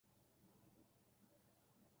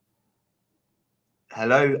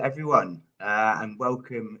Hello, everyone, and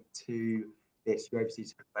welcome to this Your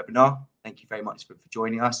Overseas webinar. Thank you very much for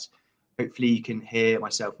joining us. Hopefully you can hear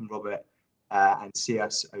myself and Robert and see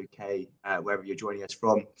us okay wherever you're joining us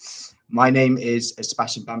from. My name is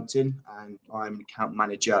Sebastian Bampton, and I'm account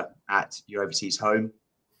manager at Your Overseas Home.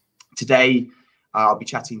 Today, I'll be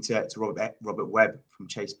chatting to Robert Webb from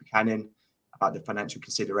Chase Buchanan about the financial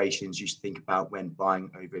considerations you should think about when buying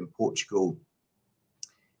over in Portugal.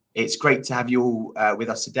 It's great to have you all with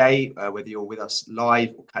us today, whether you're with us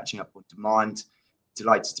live or catching up on demand.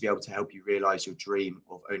 Delighted to be able to help you realise your dream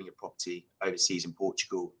of owning a property overseas in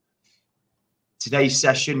Portugal. Today's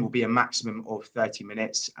session will be a maximum of 30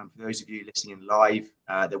 minutes, and for those of you listening in live,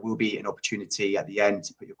 there will be an opportunity at the end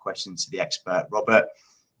to put your questions to the expert, Robert.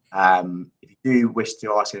 If you do wish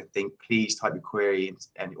to ask anything, please type your query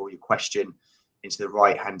or your question into the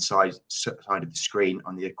right-hand side of the screen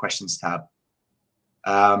on the questions tab.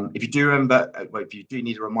 If you do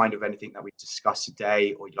need a reminder of anything that we've discussed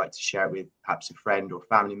today, or you'd like to share it with perhaps a friend or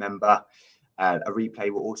family member, a replay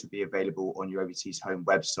will also be available on Your Overseas Home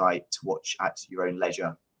website to watch at your own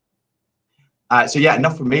leisure. So yeah,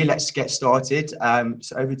 enough from me. Let's get started.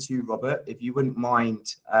 So over to you, Robert. If you wouldn't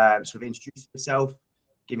mind sort of introducing yourself,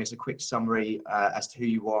 giving us a quick summary as to who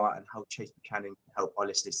you are and how Chase Buchanan can help our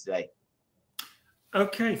listeners today.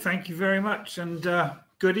 Okay, thank you very much, and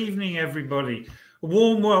good evening, everybody. A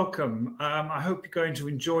warm welcome. I hope you're going to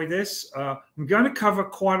enjoy this. I'm going to cover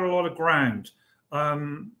quite a lot of ground.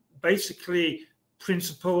 Basically,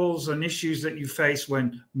 principles and issues that you face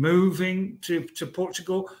when moving to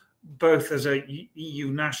Portugal, both as a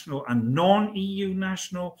EU national and non-EU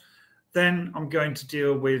national. Then I'm going to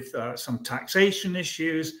deal with some taxation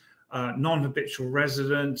issues, non-habitual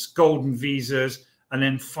residents, golden visas, and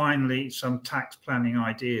then finally some tax planning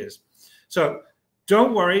ideas. So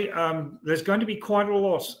don't worry, there's going to be quite a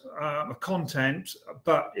lot of content,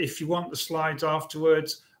 but if you want the slides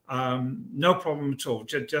afterwards, no problem at all.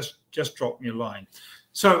 Just drop me a line.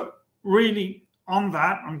 So really on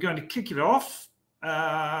that, I'm going to kick it off.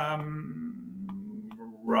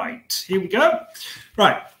 Right, here we go.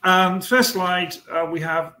 Right, first slide, we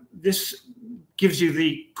have this gives you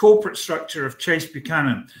the corporate structure of Chase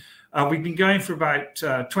Buchanan. We've been going for about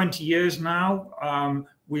 20 years now.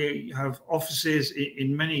 We have offices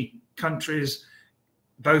in many countries,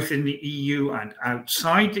 both in the EU and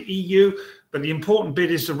outside the EU. But the important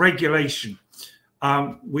bit is the regulation.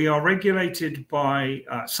 We are regulated by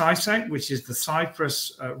CISEC, which is the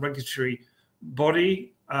Cyprus regulatory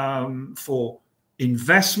body for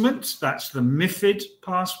investments. That's the MiFID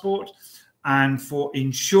passport. And for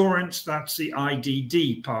insurance, that's the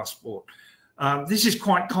IDD passport. This is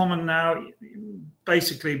quite common now.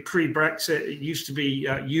 Basically, pre-Brexit, it used to be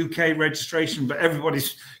UK registration, but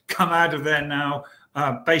everybody's come out of there now,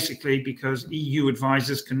 basically because EU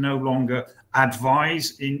advisors can no longer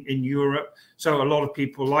advise in Europe. So a lot of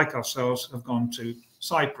people like ourselves have gone to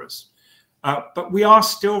Cyprus. But we are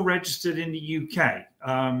still registered in the UK,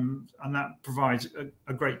 and that provides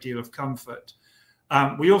a great deal of comfort.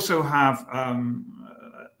 We also have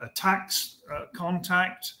a tax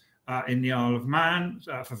contact in the Isle of Man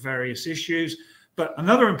for various issues. But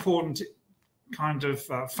another important kind of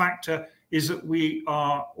factor is that we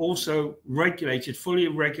are also regulated, fully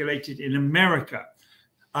regulated in America.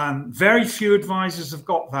 Very few advisors have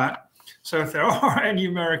got that. So if there are any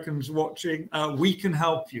Americans watching, we can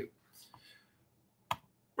help you.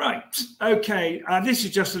 Right, okay, this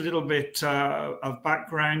is just a little bit of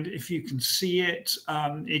background. If you can see it,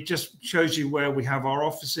 it just shows you where we have our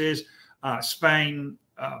offices, Spain,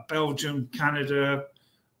 Belgium, Canada,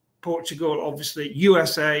 Portugal, obviously,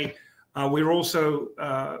 USA. We're also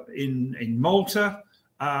in Malta.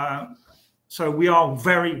 So we are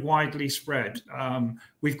very widely spread.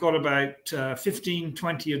 We've got about 15,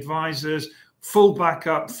 20 advisors, full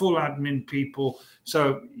backup, full admin people.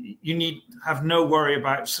 So you have no worry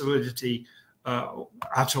about solidity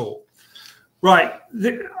at all. Right,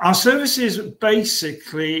 our services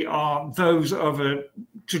basically are those of a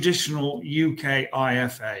traditional UK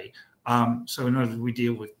IFA. So in other words, we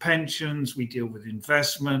deal with pensions, we deal with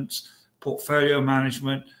investments, portfolio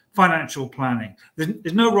management, financial planning.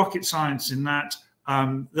 There's no rocket science in that.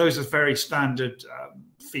 Those are very standard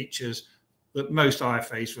features that most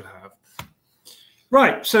IFAs would have.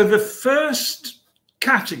 Right, so the first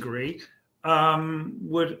category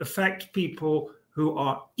would affect people who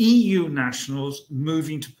are EU nationals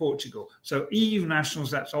moving to Portugal. So EU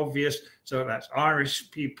nationals, that's obvious. So that's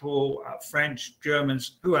Irish people, French,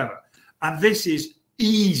 Germans, whoever. And this is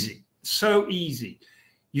easy, so easy.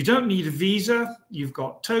 You don't need a visa. You've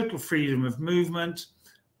got total freedom of movement.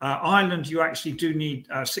 Ireland, you actually do need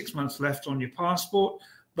 6 months left on your passport.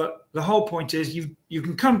 But the whole point is you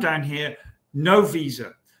can come down here, no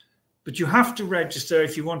visa. But you have to register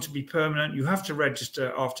if you want to be permanent. You have to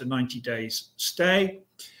register after 90 days stay.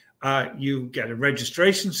 You get a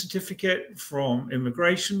registration certificate from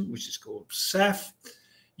immigration, which is called SEF.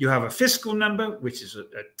 You have a fiscal number, which is a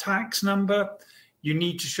tax number. You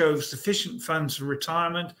need to show sufficient funds for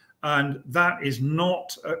retirement, and that is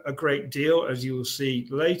not a great deal, as you will see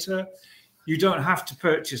later. You don't have to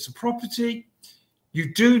purchase a property.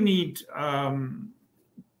 You do need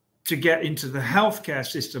to get into the healthcare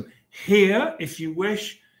system here, if you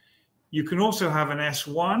wish. You can also have an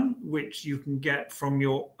S1, which you can get from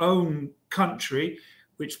your own country,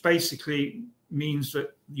 which basically means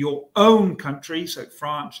that your own country, so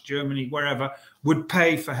France, Germany, wherever, would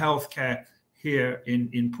pay for healthcare here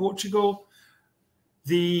in Portugal.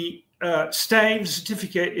 The stay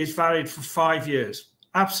certificate is valid for 5 years.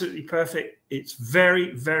 Absolutely perfect. It's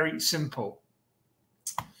very, very simple.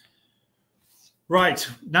 Right,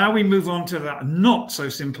 now we move on to that not so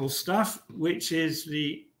simple stuff, which is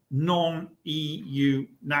the non-EU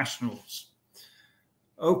nationals.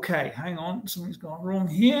 Okay, hang on, something's gone wrong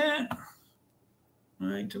here.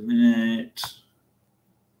 Wait a minute.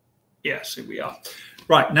 Yes, here we are.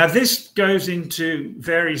 Right, now this goes into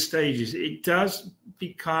various stages. It does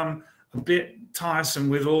become a bit tiresome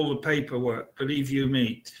with all the paperwork, believe you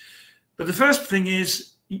me. But the first thing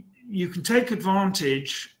is you can take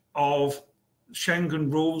advantage of Schengen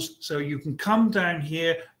rules, so you can come down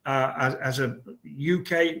here as a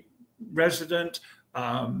UK resident,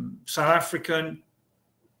 South African,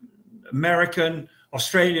 American,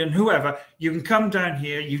 Australian, whoever. You can come down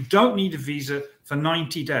here. You don't need a visa for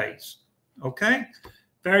 90 days. Okay,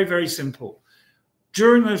 very, very simple.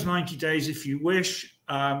 During those 90 days, if you wish,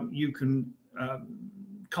 you can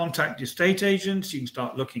contact your estate agents. You can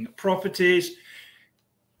start looking at properties.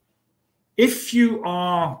 If you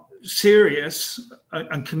are serious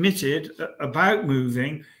and committed about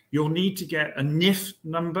moving, you'll need to get a NIF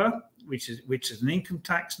number, which is an income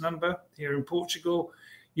tax number here in Portugal.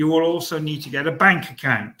 You will also need to get a bank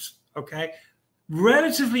account. Okay,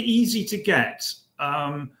 relatively easy to get,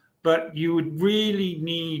 but you would really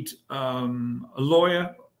need a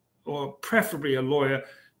lawyer, or preferably a lawyer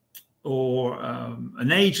or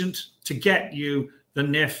an agent, to get you the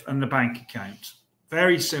NIF and the bank account.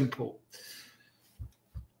 Very simple.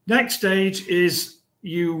 Next stage is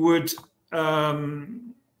you would,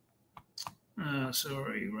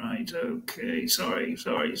 sorry, right, okay, sorry,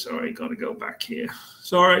 got to go back here.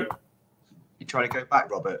 Sorry. You trying to go back,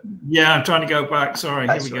 Robert? Yeah, I'm trying to go back. Sorry,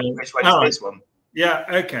 here we go. Which one is this one? Yeah,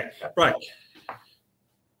 okay, right.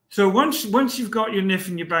 So once you've got your NIF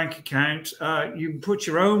and your bank account, you can put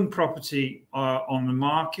your own property on the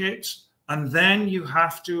market, and then you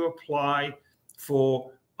have to apply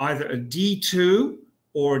for either a D2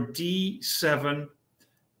 or a D7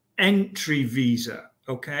 entry visa.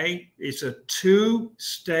 Okay, it's a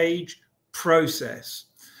two-stage process.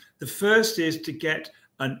 The first is to get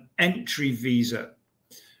an entry visa.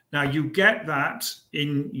 Now you get that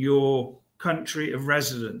in your country of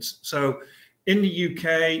residence. So in the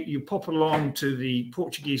UK, you pop along to the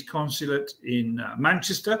Portuguese consulate in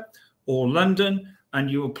Manchester or London,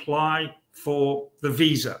 and you apply for the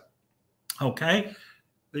visa. Okay,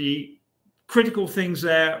 the critical things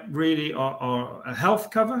there really are a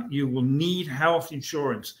health cover. You will need health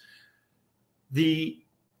insurance. The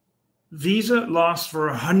visa lasts for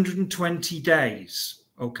 120 days.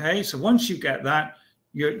 Okay, so once you get that,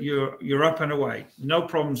 you're up and away. No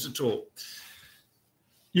problems at all.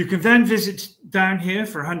 You can then visit down here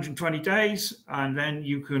for 120 days, and then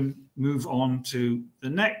you can move on to the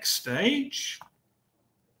next stage.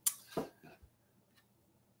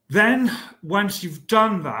 Then, once you've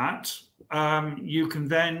done that, you can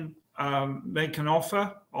then make an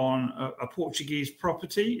offer on a Portuguese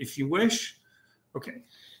property if you wish. Okay,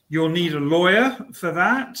 you'll need a lawyer for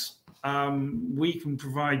that. We can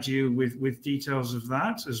provide you with details of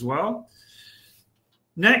that as well.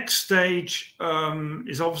 Next stage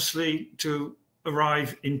is obviously to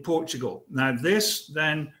arrive in Portugal. Now, this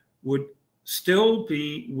then would still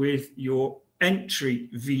be with your entry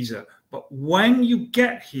visa. But when you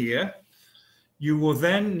get here, you will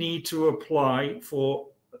then need to apply for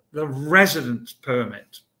the residence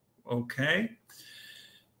permit. Okay.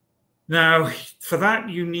 Now, for that,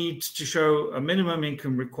 you need to show a minimum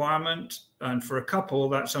income requirement. And for a couple,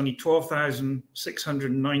 that's only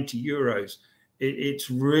 12,690 euros. It's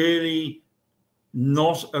really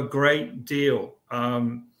not a great deal.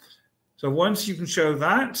 So once you can show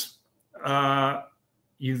that,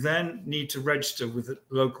 You then need to register with the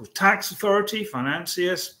local tax authority,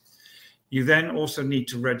 financiers. You then also need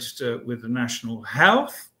to register with the National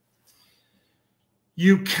Health.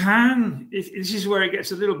 You can, this is where it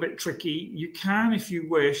gets a little bit tricky, you can, if you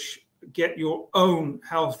wish, get your own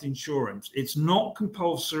health insurance. It's not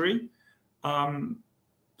compulsory.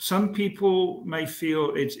 Some people may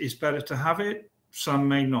feel it's better to have it, some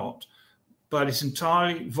may not, but it's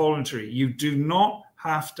entirely voluntary. You do not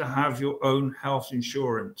have to have your own health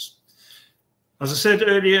insurance. As I said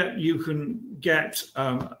earlier, you can get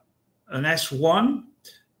an S1.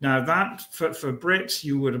 Now that, for Brits,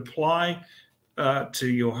 you would apply to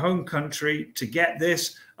your home country to get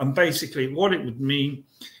this. And basically what it would mean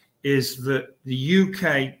is that the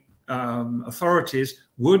UK authorities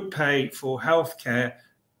would pay for healthcare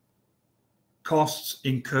costs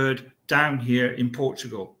incurred down here in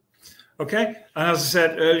Portugal. Okay, and as I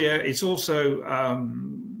said earlier, it's also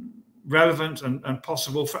relevant and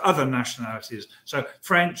possible for other nationalities. So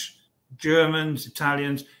French, Germans,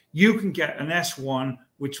 Italians, you can get an S1,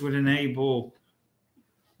 which would enable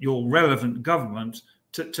your relevant government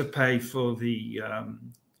to pay for the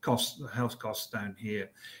the health costs down here.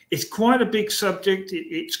 It's quite a big subject.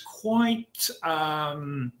 It's quite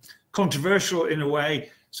controversial in a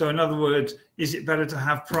way. So in other words, is it better to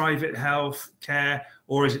have private health care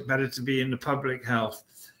or is it better to be in the public health?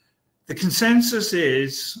 The consensus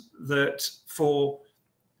is that for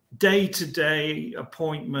day-to-day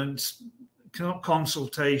appointments,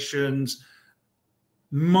 consultations,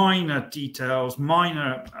 minor details,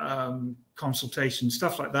 minor consultations,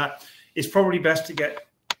 stuff like that, it's probably best to get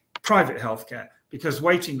private healthcare because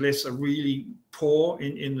waiting lists are really poor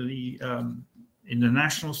in the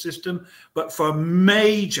national system. But for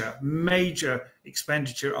major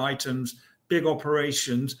expenditure items, big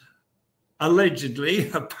operations,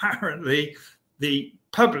 allegedly, apparently, the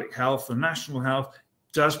public health, the national health,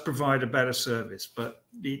 does provide a better service, but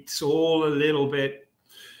it's all a little bit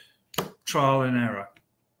trial and error.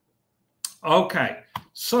 Okay,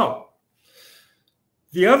 so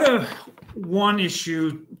the other one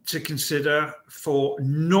issue to consider for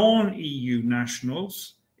non-EU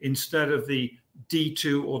nationals instead of the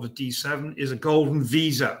D2 or the D7 is a golden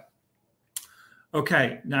visa.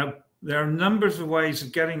 Okay, now there are numbers of ways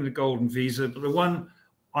of getting the golden visa, but the one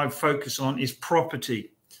I focus on is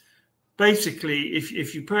property. Basically,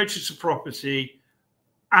 if you purchase a property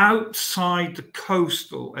outside the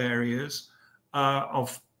coastal areas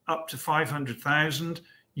of up to 500,000,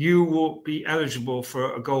 you will be eligible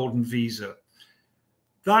for a golden visa.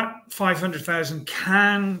 That 500,000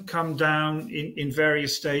 can come down in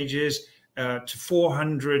various stages to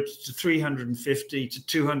 400 to 350 to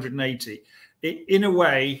 280. In a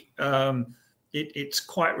way, it's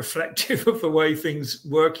quite reflective of the way things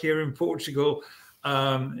work here in Portugal.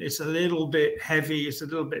 It's a little bit heavy, it's a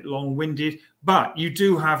little bit long-winded, but you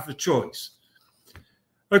do have the choice.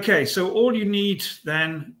 Okay, so all you need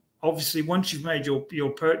then, obviously, once you've made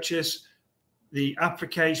your purchase, the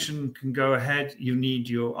application can go ahead. You need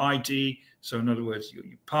your ID. So in other words, your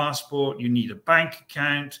passport, you need a bank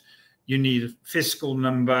account, you need a fiscal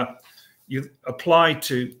number. You apply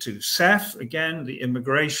to CEF, again, the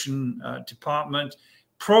immigration department,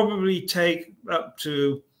 probably take up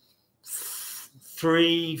to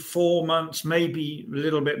 3-4 months, maybe a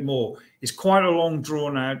little bit more. It's quite a long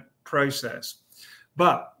drawn out process.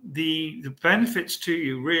 But the benefits to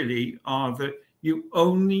you really are that you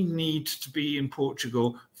only need to be in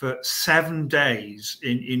Portugal for 7 days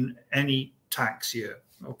in any tax year,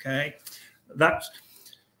 okay? That's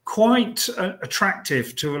quite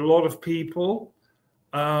attractive to a lot of people.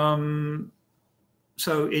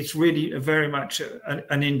 So it's really very much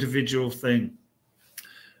an individual thing.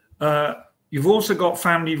 You've also got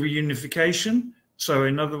family reunification. So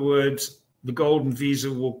in other words, the golden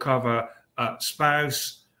visa will cover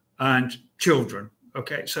spouse and children.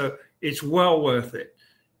 Okay, so it's well worth it.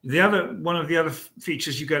 One of the other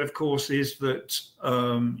features you get, of course, is that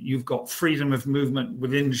you've got freedom of movement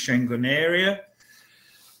within the Schengen area.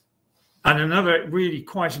 And another really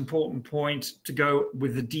quite important point to go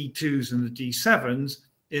with the D2s and the D7s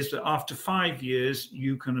is that after 5 years,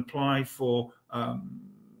 you can apply for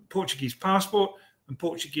Portuguese passport and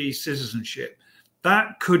Portuguese citizenship.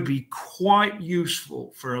 That could be quite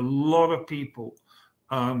useful for a lot of people,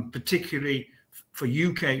 particularly for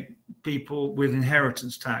UK people with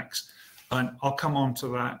inheritance tax. And I'll come on to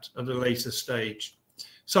that at a later stage.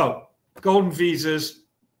 So golden visas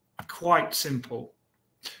are quite simple.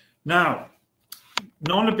 Now,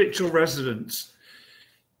 non-habitual residents.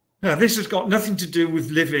 Now, this has got nothing to do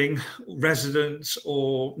with living residents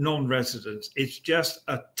or non-residents. It's just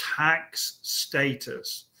a tax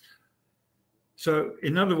status. So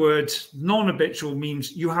in other words, non-habitual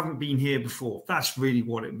means you haven't been here before. That's really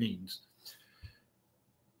what it means.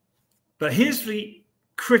 But here's the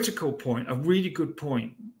critical point, a really good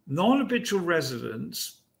point. Non-habitual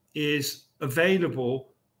residence is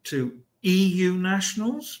available to EU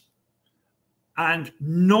nationals and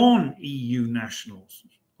non-EU nationals,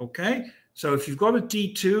 okay? So if you've got a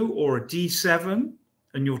D2 or a D7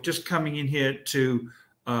 and you're just coming in here to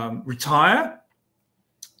retire,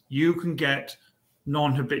 you can get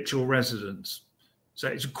non-habitual residence. So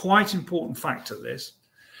it's a quite important factor, this.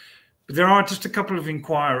 But there are just a couple of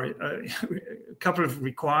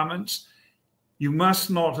requirements. You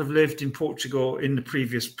must not have lived in Portugal in the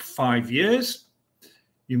previous 5 years.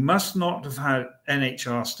 You must not have had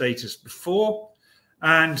NHR status before,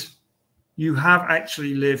 and you have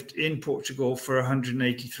actually lived in Portugal for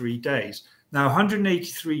 183 days. Now,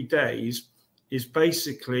 183 days is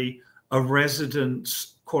basically a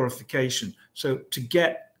residence qualification. So to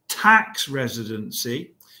get tax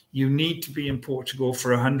residency, you need to be in Portugal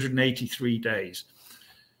for 183 days.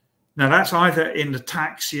 Now, that's either in the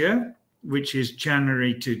tax year, which is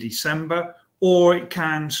January to December, or it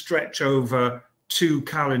can stretch over 2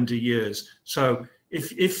 calendar years. So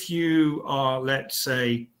if you are, let's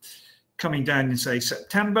say, coming down in, say,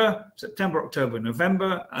 September, October,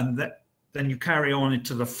 November, and then you carry on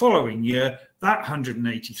into the following year, that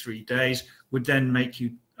 183 days would then make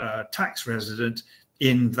you tax resident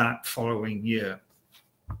in that following year.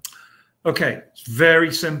 Okay, it's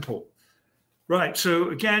very simple. Right, so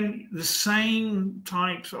again, the same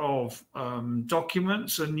types of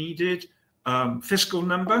documents are needed. Fiscal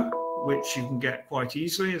number, which you can get quite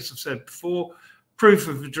easily, as I've said before. Proof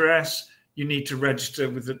of address, you need to register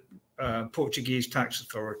with the Portuguese tax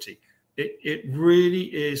authority. It really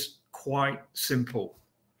is quite simple.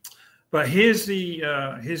 But here's the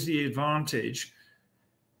advantage.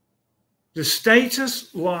 The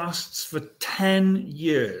status lasts for 10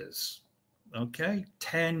 years. Okay,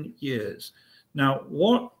 10 years. Now,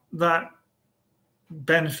 what that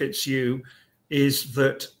benefits you is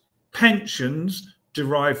that pensions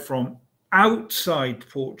derived from outside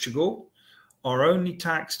Portugal are only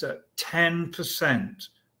taxed at 10%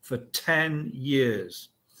 for 10 years.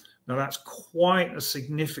 Now, that's quite a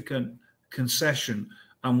significant concession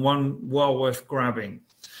and one well worth grabbing.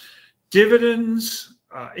 Dividends,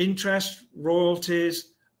 interest,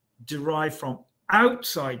 royalties derived from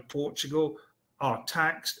outside Portugal are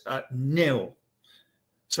taxed at nil.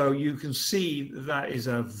 So you can see that is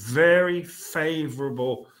a very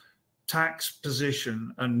favorable tax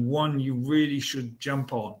position and one you really should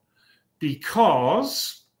jump on,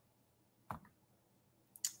 because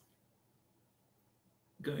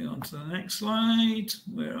going on to the next slide,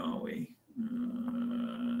 where are we?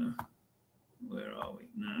 Where are we?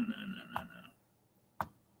 No.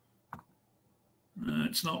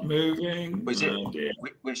 It's not moving. Was it?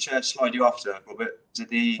 Which slide are you after, Robert? Is it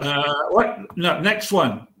the? What? No, next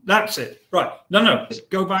one. That's it. Right. No.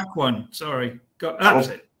 Go back one. Sorry. That's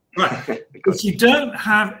it. Right. If you don't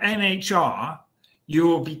have NHR, you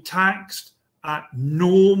will be taxed at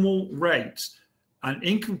normal rates, and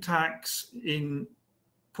income tax in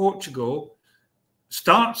Portugal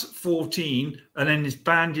starts at 14 and then is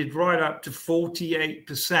banded right up to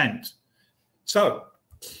 48%. So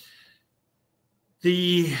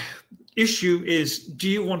the issue is, do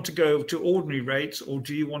you want to go to ordinary rates or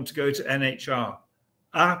do you want to go to NHR?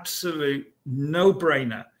 Absolute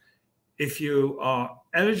no-brainer. If you are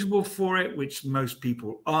eligible for it, which most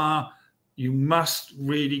people are, you must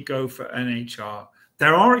really go for NHR.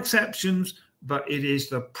 There are exceptions, but it is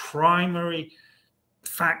the primary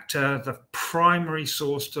factor, the primary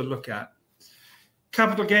source to look at.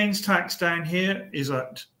 Capital gains tax down here is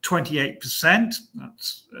at 28%.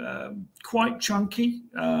 That's quite chunky,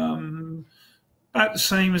 about the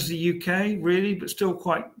same as the UK, really, but still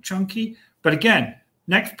quite chunky. But again,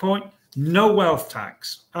 next point, no wealth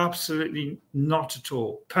tax. Absolutely not at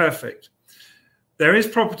all. Perfect. There is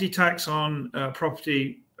property tax on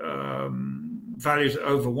property values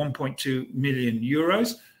over 1.2 million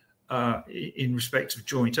euros in respect of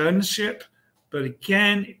joint ownership. But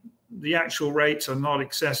again, the actual rates are not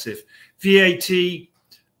excessive. VAT,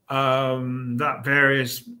 that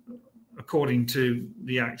varies according to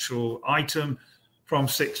the actual item from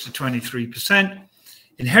 6 to 23%.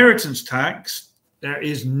 Inheritance tax, there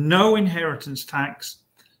is no inheritance tax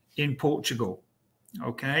in Portugal,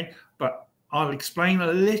 okay? But I'll explain a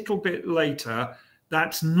little bit later.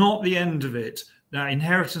 That's not the end of it. Now,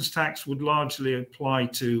 inheritance tax would largely apply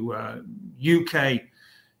to UK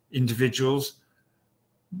individuals,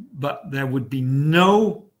 but there would be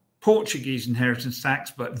no Portuguese inheritance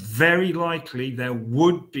tax, but very likely there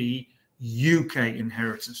would be UK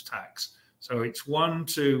inheritance tax. So it's one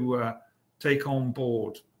to take on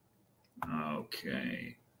board.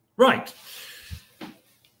 Okay, right.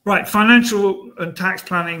 Right, financial and tax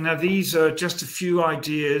planning. Now, these are just a few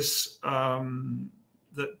ideas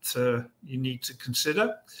that you need to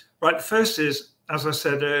consider. Right, the first is, as I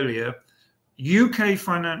said earlier, UK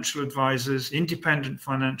financial advisors, independent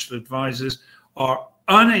financial advisors, are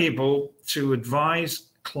unable to advise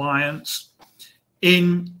clients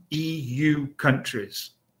in EU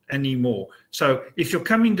countries anymore. So if you're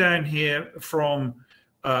coming down here from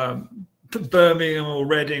Birmingham or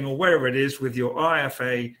Reading or wherever it is with your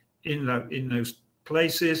IFA in those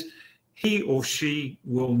places, he or she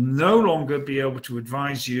will no longer be able to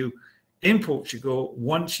advise you in Portugal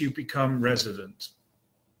once you become resident.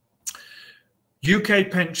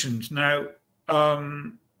 UK pensions. Now,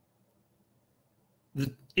 the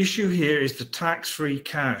issue here is the tax-free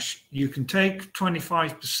cash. You can take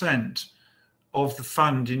 25% of the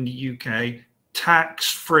fund in the UK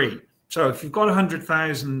tax-free. So if you've got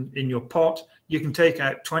 100,000 in your pot, you can take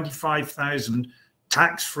out 25,000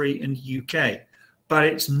 tax-free in the UK, but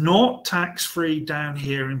it's not tax-free down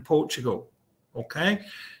here in Portugal. Okay.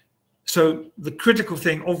 So the critical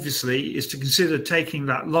thing, obviously, is to consider taking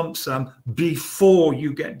that lump sum before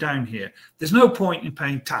you get down here. There's no point in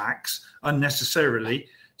paying tax unnecessarily.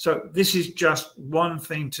 So this is just one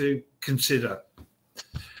thing to consider.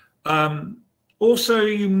 Also,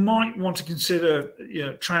 you might want to consider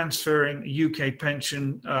transferring a UK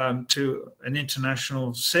pension to an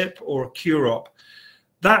international SIP or a QROP.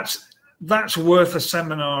 That's worth a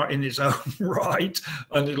seminar in its own right,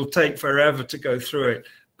 and it'll take forever to go through it.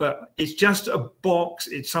 But it's just a box.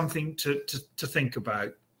 It's something to think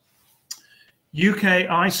about. UK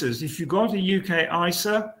ISAs. If you've got a UK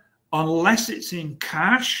ISA, unless it's in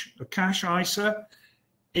cash, a cash ISA,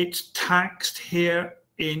 it's taxed here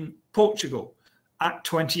in Portugal at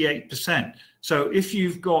 28%. So if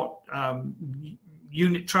you've got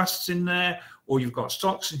unit trusts in there, or you've got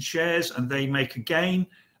stocks and shares and they make a gain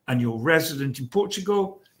and you're resident in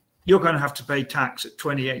Portugal, you're going to have to pay tax at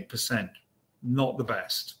 28%. Not the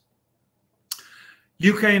best.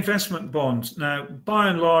 UK investment bonds. Now, by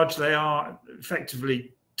and large, they are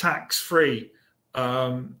effectively tax-free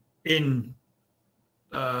in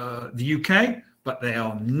the UK, but they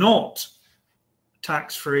are not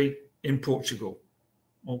tax-free in Portugal.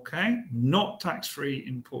 Okay, not tax-free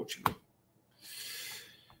in Portugal.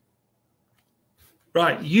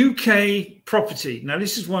 Right, UK property. Now,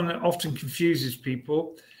 this is one that often confuses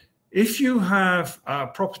people. If you have a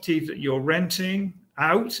property that you're renting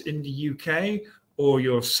out in the UK, or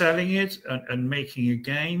you're selling it and making a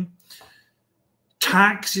gain,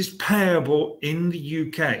 tax is payable in the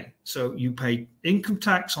UK. So you pay income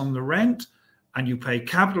tax on the rent and you pay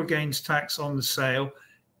capital gains tax on the sale,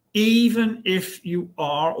 even if you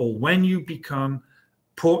are or when you become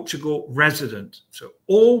Portugal resident. So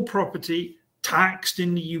all property taxed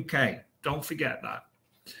in the UK. Don't forget that.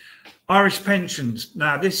 Irish pensions.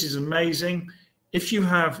 Now, this is amazing. If you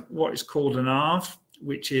have what is called an ARF,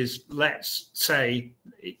 which is, let's say,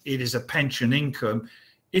 it is a pension income.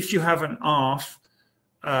 If you have an ARF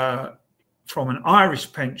from an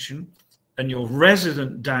Irish pension and you're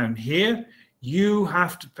resident down here, you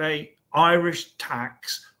have to pay Irish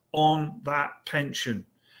tax on that pension.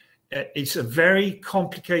 It's a very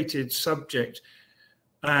complicated subject,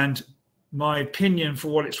 and my opinion, for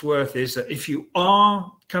what it's worth, is that if you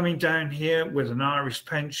are coming down here with an Irish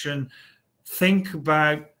pension, think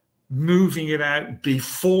about moving it out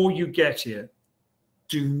before you get here.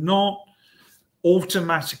 Do not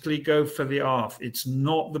automatically go for the ARF. It's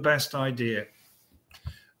not the best idea.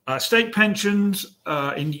 State pensions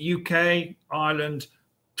in the UK, Ireland,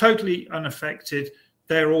 totally unaffected.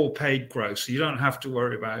 They're all paid gross, so you don't have to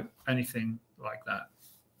worry about anything like that.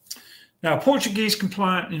 Now, Portuguese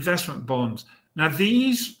compliant investment bonds. Now,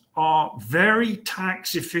 these are very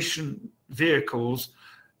tax efficient vehicles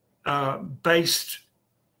based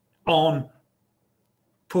on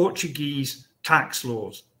Portuguese tax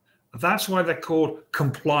laws. That's why they're called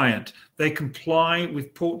compliant. They comply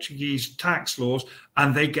with Portuguese tax laws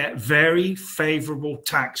and they get very favorable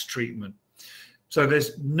tax treatment. So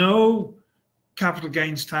there's no capital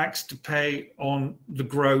gains tax to pay on the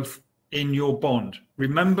growth in your bond.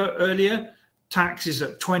 Remember earlier, tax is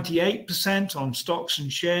at 28% on stocks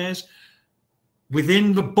and shares.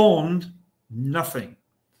 Within the bond, nothing.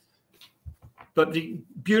 But the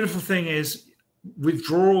beautiful thing is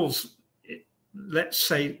withdrawals, let's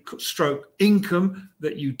say, stroke income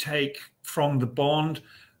that you take from the bond.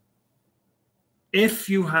 If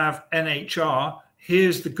you have NHR,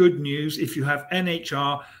 here's the good news. If you have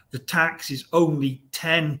NHR, the tax is only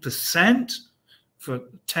 10% for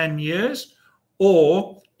 10 years,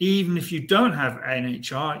 or even if you don't have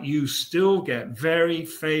NHR, you still get very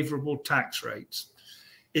favorable tax rates.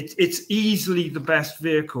 It's easily the best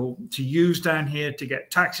vehicle to use down here to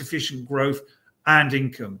get tax efficient growth and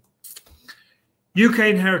income. UK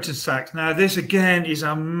inheritance tax. Now, this again is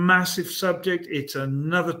a massive subject. It's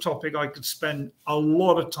another topic I could spend a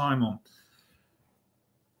lot of time on.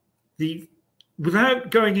 Without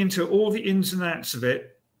going into all the ins and outs of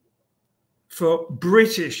it, for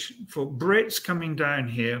Brits coming down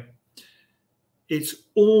here, it's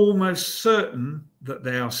almost certain that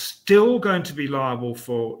they are still going to be liable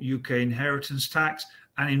for UK inheritance tax,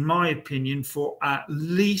 and in my opinion, for at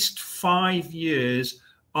least 5 years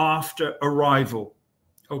after arrival.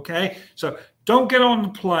 Okay, so don't get on the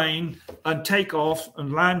plane and take off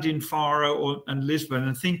and land in Faro and Lisbon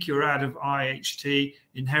and think you're out of IHT,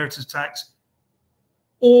 inheritance tax.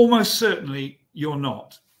 Almost certainly you're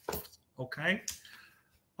not. Okay,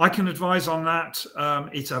 I can advise on that.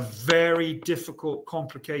 It's a very difficult,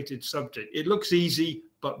 complicated subject. It looks easy,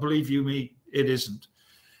 but believe you me, it isn't.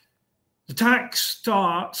 The tax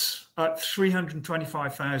starts at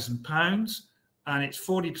 £325,000, and it's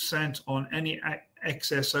 40% on any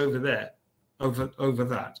excess over there, over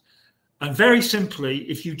that. And very simply,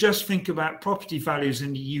 if you just think about property values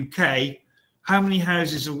in the UK, how many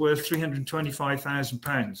houses are worth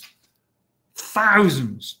 £325,000?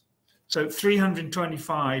 Thousands. So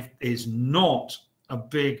 325 is not a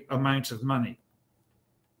big amount of money.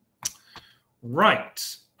 Right.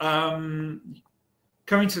 Coming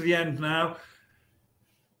to the end now.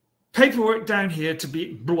 Paperwork down here, to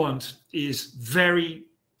be blunt, is very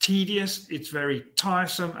tedious, it's very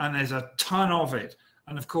tiresome, and there's a ton of it.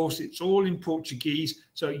 And of course, it's all in Portuguese,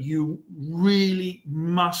 so you really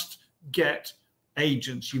must get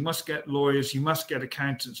agents, you must get lawyers, you must get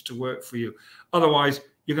accountants to work for you. Otherwise,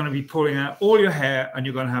 you're going to be pulling out all your hair and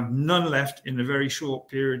you're going to have none left in a very short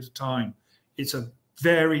period of time. It's a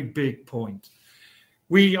very big point.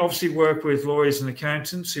 We obviously work with lawyers and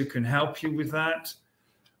accountants who can help you with that.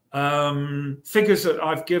 Figures that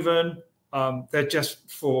I've given, they're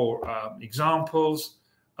just for examples,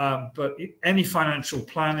 but any financial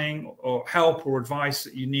planning or help or advice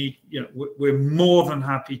that you need, we're more than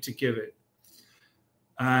happy to give it.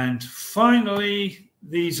 And finally,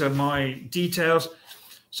 these are my details.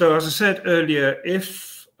 So as I said earlier,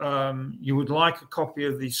 if you would like a copy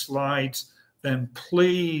of these slides, then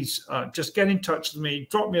please just get in touch with me,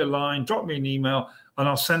 drop me a line, drop me an email, and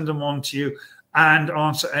I'll send them on to you and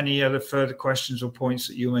answer any other further questions or points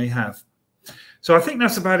that you may have. So I think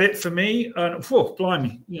that's about it for me. Whoa,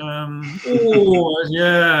 blimey. Oh,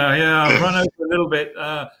 yeah, I've run over a little bit.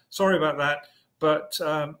 Sorry about that. But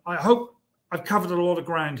I hope I've covered a lot of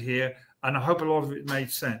ground here, and I hope a lot of it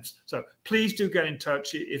made sense. So please do get in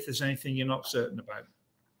touch if there's anything you're not certain about.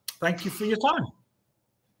 Thank you for your time.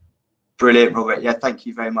 Brilliant, Robert. Yeah, thank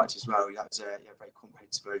you very much as well. That was a very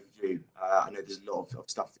comprehensive overview. I know there's a lot of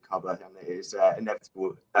stuff to cover, and it is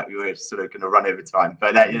inevitable that we were sort of going to run over time.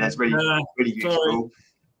 But that's really useful.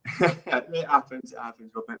 It happens,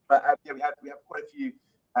 Robert. But we have quite a few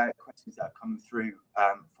questions that have come through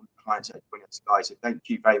from the clients that are joining us, guys. So thank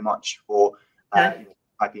you very much for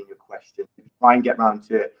typing your questions. Try and get around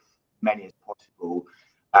to as many as possible.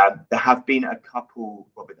 There have been a couple,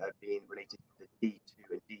 Robert, that have been related to the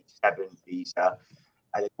D2 and D7 visa.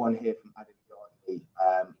 There's one here from Adam Yardley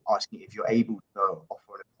asking if you're able to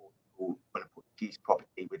offer on a Portuguese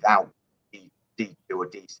property without the D2 or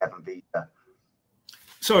D7 visa.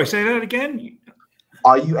 Sorry, say that again.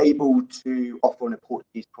 Are you able to offer on a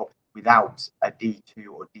Portuguese property without a D2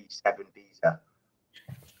 or D7 visa?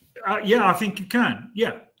 Yeah, I think you can.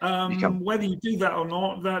 Yeah, you can. Whether you do that or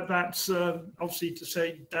not, that's obviously to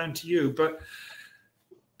say down to you. But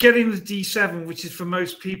getting the D7, which is for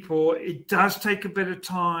most people, it does take a bit of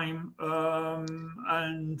time,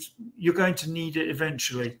 and you're going to need it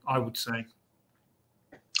eventually, I would say.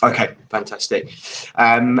 Okay, fantastic.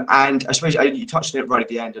 And I suppose you touched on it right at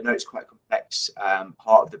the end. I know it's quite a complex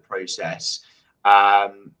part of the process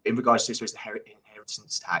in regards to, I suppose, the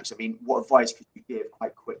inheritance tax. I mean, what advice could you give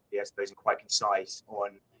quite quickly, I suppose, and quite concise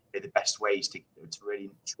on the best ways to really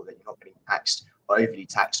ensure that you're not getting taxed or overly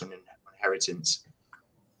taxed on inheritance?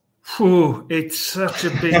 Whew, it's such a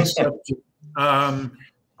big subject. I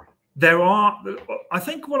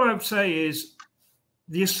think what I would say is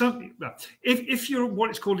the assumption, if you're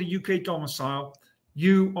what is called a UK domicile,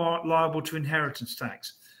 you are liable to inheritance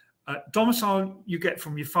tax. Domicile you get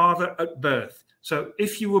from your father at birth. So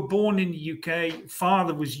if you were born in the UK,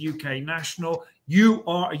 father was UK national, you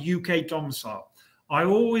are a UK domicile. I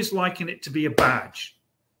always liken it to be a badge.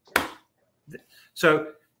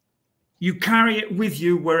 So you carry it with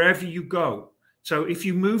you wherever you go. So if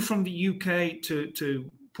you move from the UK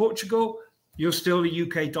to Portugal, you're still a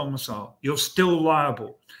UK domicile. You're still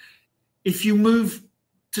liable. If you move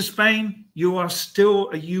to Spain, you are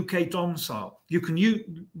still a UK domicile. You can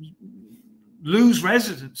lose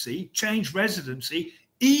residency, change residency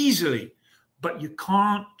easily, but you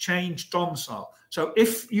can't change domicile. So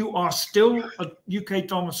if you are still a UK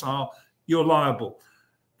domicile, you're liable.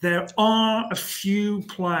 There are a few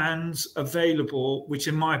plans available, which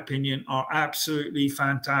in my opinion are absolutely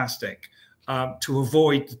fantastic to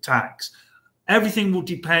avoid the tax. Everything will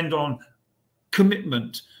depend on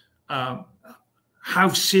commitment, how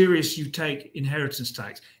serious you take inheritance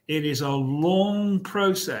tax. It is a long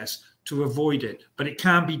process to avoid it, but it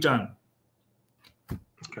can be done.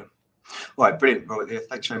 Okay. All right, brilliant, Robert.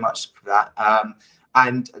 Thanks very much for that.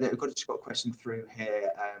 And we've just got a question through here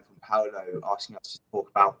from Paolo asking us to talk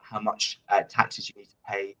about how much taxes you need to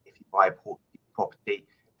pay if you buy a property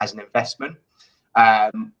as an investment.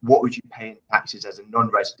 What would you pay in taxes as a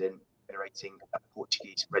non-resident generating a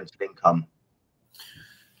Portuguese rental income?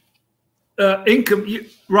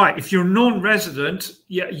 Right. If you're non-resident,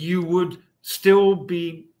 yeah, you would still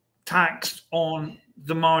be taxed on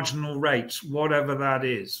the marginal rates, whatever that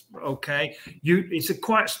is. Okay, it's a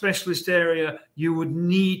quite specialist area. You would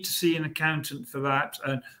need to see an accountant for that,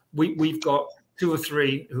 and we've got 2 or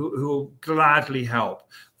 3 who will gladly help.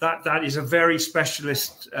 That is a very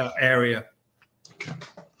specialist area.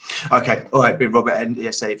 Okay. All right, Robert. And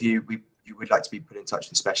yes, if you would like to be put in touch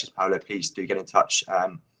with the specialist, Paolo, please do get in touch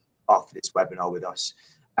after this webinar with us.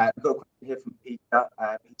 We've got a question here from Peter.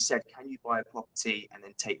 He said, can you buy a property and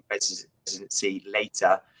then take residency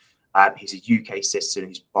later? He's a UK citizen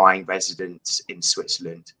who's buying residence in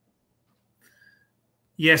Switzerland.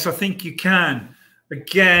 Yes, I think you can.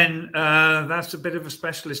 Again, that's a bit of a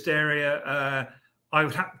specialist area. I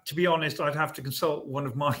would have to be honest, I'd have to consult one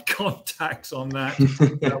of my contacts on that.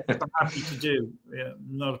 Which I'm happy to do. Yeah,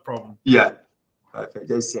 not a problem. Yeah.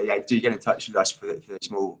 Perfect. Yeah, do get in touch with us for the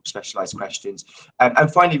small specialised questions.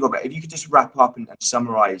 And finally, Robert, if you could just wrap up and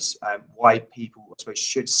summarise why people, I suppose,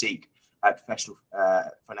 should seek professional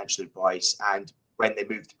financial advice, and when they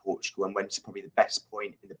move to Portugal, and when it's probably the best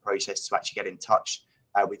point in the process to actually get in touch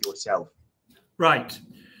with yourself. Right.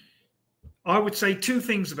 I would say 2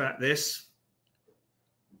 things about this.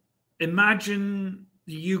 Imagine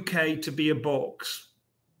the UK to be a box.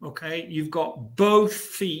 Okay, you've got both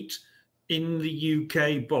feet in the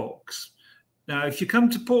UK box. Now, if you come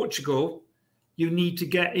to Portugal, you need to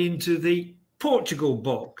get into the Portugal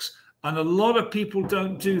box. And a lot of people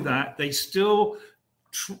don't do that. They still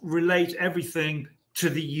relate everything to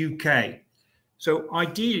the UK. So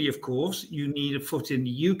ideally, of course, you need a foot in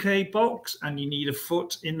the UK box and you need a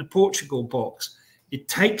foot in the Portugal box. It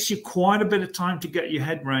takes you quite a bit of time to get your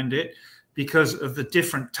head around it because of the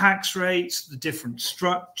different tax rates, the different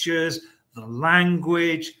structures, the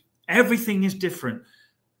language. Everything is different.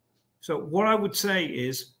 So what I would say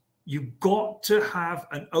is you've got to have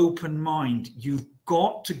an open mind. You've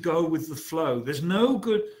got to go with the flow. There's no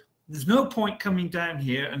point coming down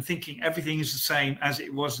here and thinking everything is the same as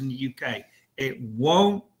it was in the UK. It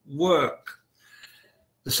won't work.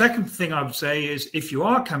 The second thing I would say is if you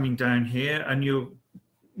are coming down here and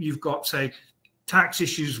you've got, say, tax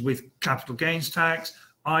issues with capital gains tax,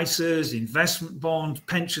 ISAs, investment bonds,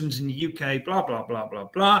 pensions in the UK, blah, blah, blah, blah,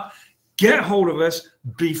 blah. Get hold of us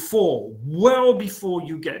well before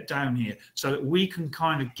you get down here so that we can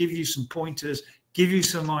kind of give you some pointers, give you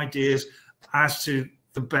some ideas as to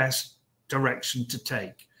the best direction to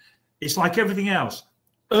take. It's like everything else,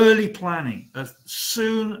 early planning, as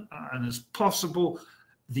soon and as possible,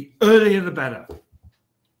 the earlier the better.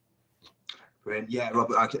 Brilliant. Yeah,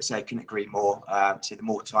 Robert, I couldn't agree more. So the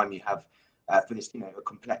more time you have for this, a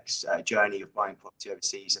complex journey of buying property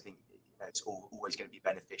overseas, I think it's always going to be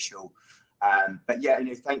beneficial. But yeah,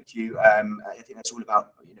 thank you. I think that's all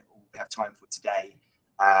about all we have time for today.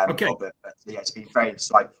 Okay. Robert, but yeah, it's been very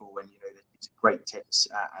insightful, and it's great tips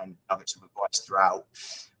and nuggets of advice throughout.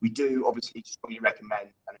 We do obviously strongly recommend,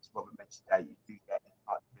 and as Robert mentioned today, you do get in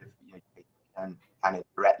touch with Canon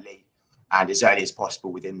directly and as early as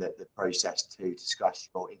possible within the process to discuss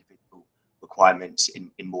your individual requirements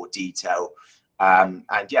in more detail. And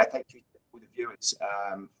yeah, thank you to all the viewers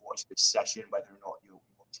for watching this session, whether or not you're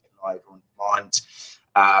watching it live or on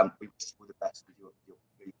demand. We wish you all the best with your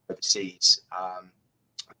move overseas.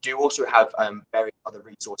 We do also have various other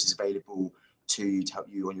resources available to help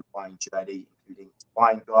you on your buying journey, including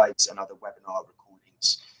buying guides and other webinar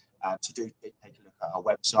recordings. So do take a look at our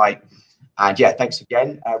website. And yeah, thanks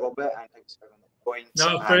again, Robert, and thanks for everyone that joined.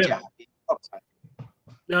 No, brilliant. Yeah, happy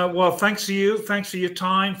Well, thanks to you. Thanks for your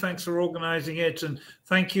time. Thanks for organising it. And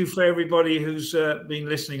thank you for everybody who's been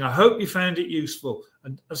listening. I hope you found it useful.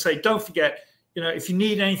 And I say, don't forget, if you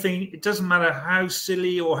need anything, it doesn't matter how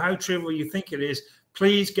silly or how trivial you think it is,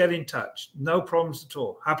 please get in touch. No problems at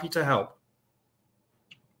all. Happy to help.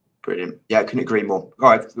 Brilliant. Yeah, I couldn't agree more. All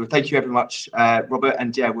right. Well, thank you very much, Robert.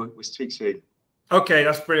 And yeah, we'll speak soon. Okay,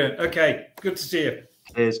 that's brilliant. Okay, good to see you.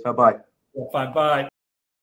 Cheers. Bye-bye. Bye. Bye.